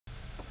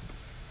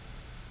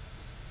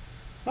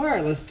All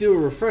right, let's do a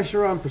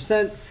refresher on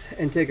percents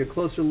and take a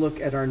closer look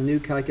at our new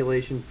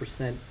calculation,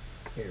 percent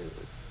error.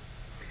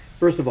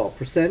 First of all,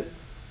 percent,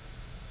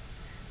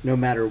 no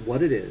matter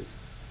what it is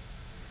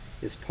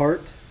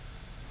part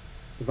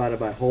divided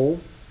by whole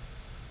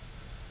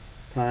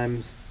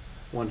times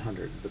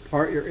 100. The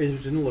part you're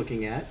interested in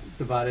looking at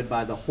divided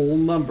by the whole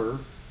number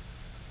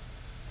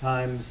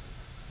times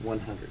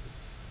 100.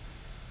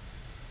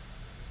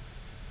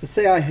 Let's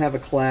say I have a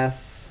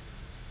class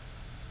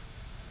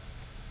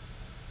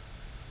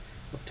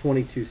of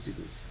 22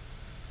 students.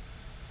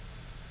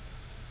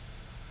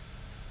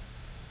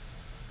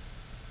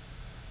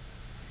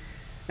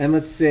 And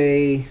let's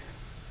say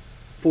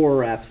 4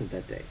 are absent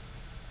that day.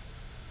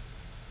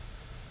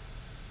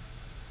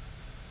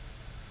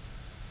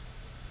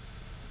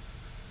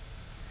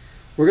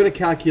 We're going to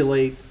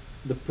calculate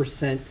the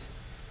percent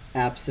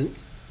absent,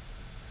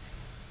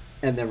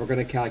 and then we're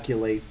going to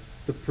calculate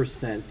the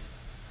percent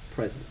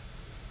present.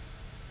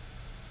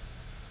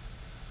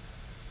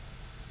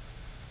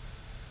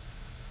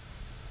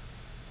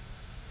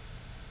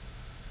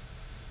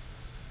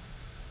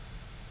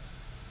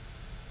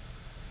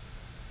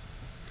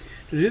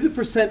 To do the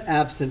percent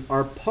absent,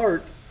 our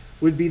part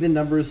would be the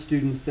number of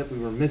students that we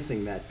were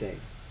missing that day.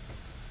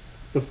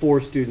 The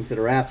 4 students that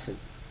are absent.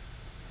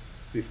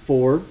 It would be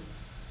 4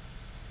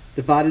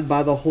 divided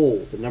by the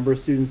whole, the number of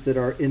students that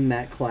are in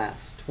that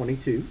class,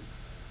 22,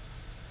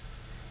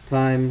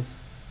 times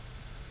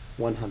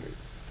 100.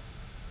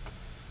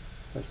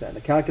 Punch that in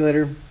the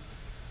calculator.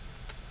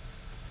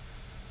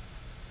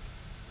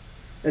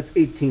 That's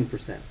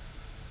 18%.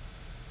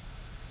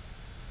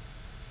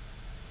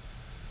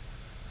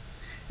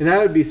 And I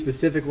would be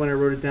specific when I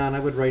wrote it down.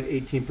 I would write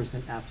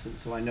 18% absent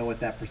so I know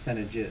what that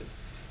percentage is.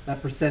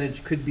 That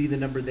percentage could be the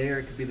number there,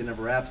 it could be the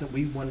number absent.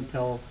 We want to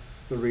tell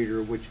the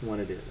reader which one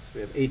it is.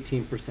 We have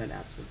 18%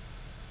 absent.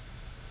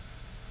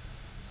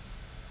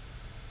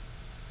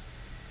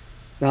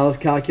 Now let's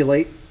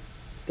calculate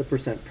the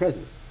percent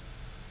present.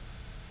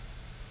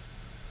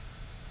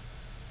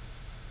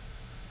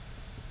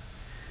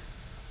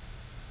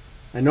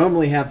 I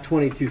normally have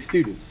 22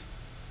 students.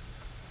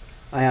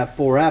 I have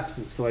 4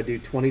 absent, so I do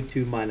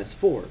 22 minus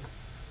 4.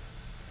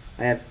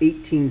 I have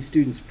 18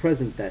 students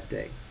present that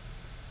day.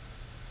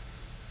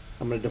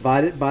 I'm going to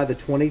divide it by the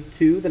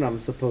 22 that I'm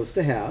supposed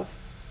to have.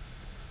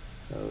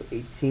 So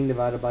 18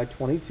 divided by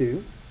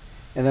 22.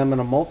 And then I'm going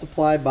to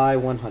multiply by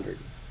 100.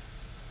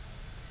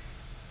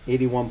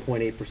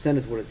 81.8%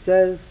 is what it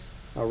says.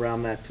 I'll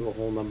round that to a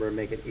whole number and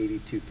make it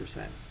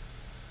 82%.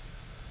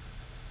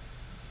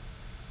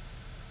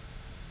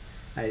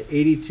 I had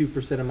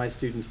 82% of my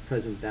students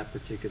present that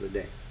particular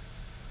day.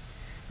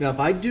 Now, if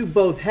I do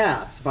both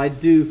halves, if I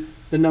do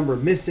the number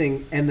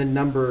missing and the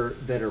number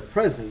that are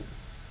present,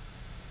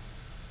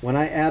 when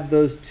I add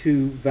those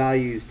two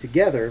values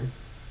together,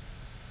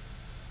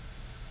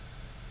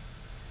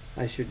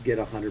 I should get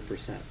 100%.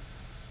 So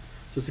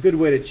it's a good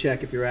way to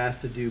check if you're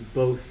asked to do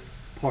both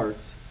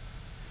parts,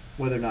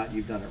 whether or not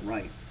you've done it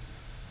right.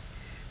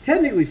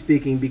 Technically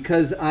speaking,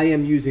 because I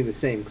am using the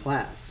same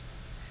class,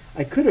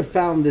 I could have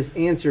found this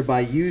answer by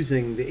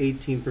using the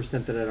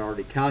 18% that I'd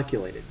already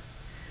calculated.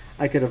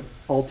 I could have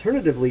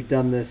alternatively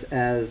done this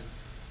as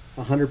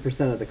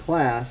 100% of the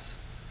class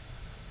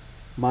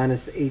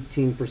minus the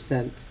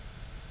 18%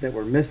 that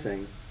we're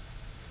missing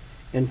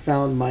and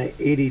found my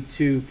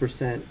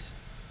 82%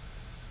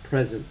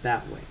 present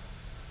that way.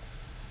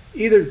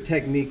 Either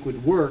technique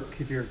would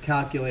work if you're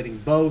calculating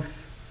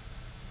both.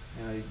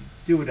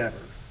 Do whatever.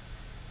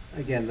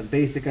 Again, the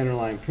basic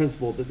underlying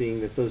principle being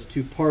that those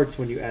two parts,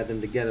 when you add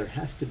them together,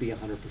 has to be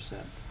 100%.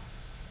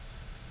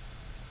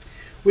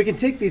 We can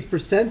take these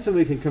percents and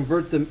we can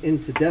convert them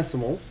into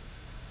decimals.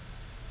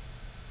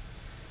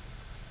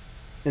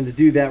 And to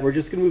do that, we're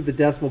just going to move the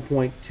decimal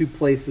point 2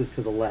 places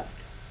to the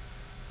left.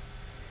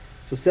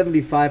 So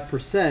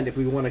 75%, if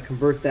we want to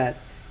convert that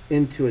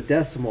into a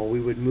decimal, we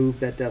would move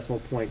that decimal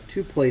point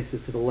 2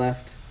 places to the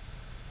left.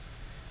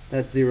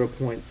 That's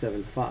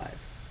 0.75.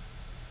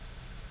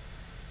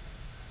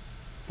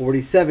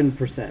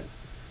 47%.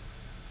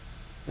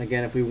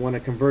 Again, if we want to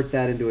convert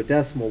that into a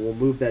decimal, we'll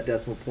move that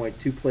decimal point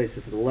 2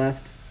 places to the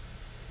left,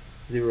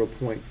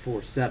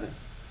 0.47.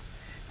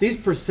 These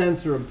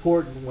percents are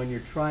important when you're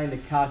trying to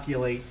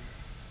calculate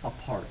a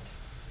part.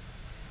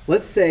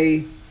 Let's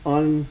say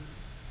on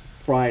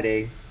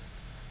Friday,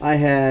 I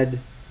had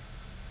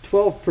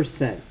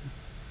 12%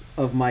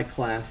 of my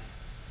class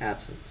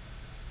absent.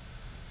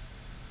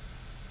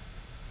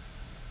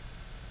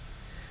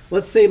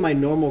 Let's say my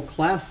normal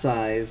class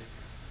size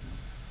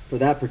for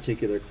that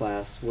particular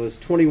class was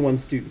 21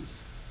 students.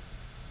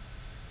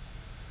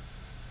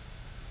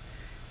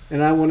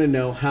 And I want to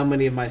know how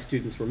many of my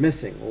students were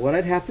missing. Well, what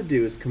I'd have to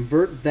do is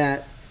convert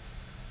that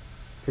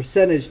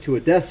percentage to a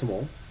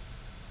decimal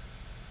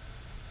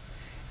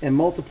and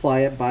multiply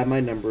it by my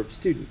number of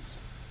students.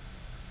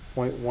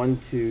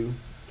 0.12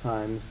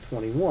 times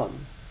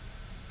 21.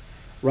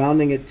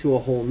 Rounding it to a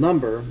whole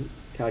number,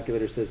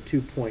 calculator says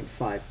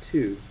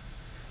 2.52.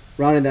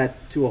 Rounding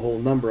that to a whole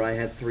number, I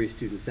had 3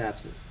 students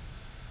absent.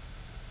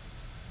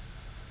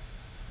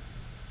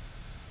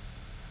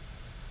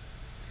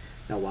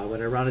 Now, why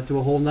would I round it to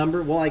a whole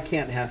number? Well, I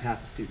can't have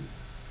half a student.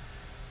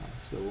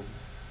 So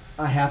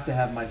I have to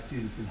have my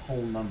students in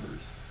whole numbers.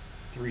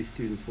 3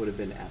 students would have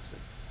been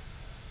absent.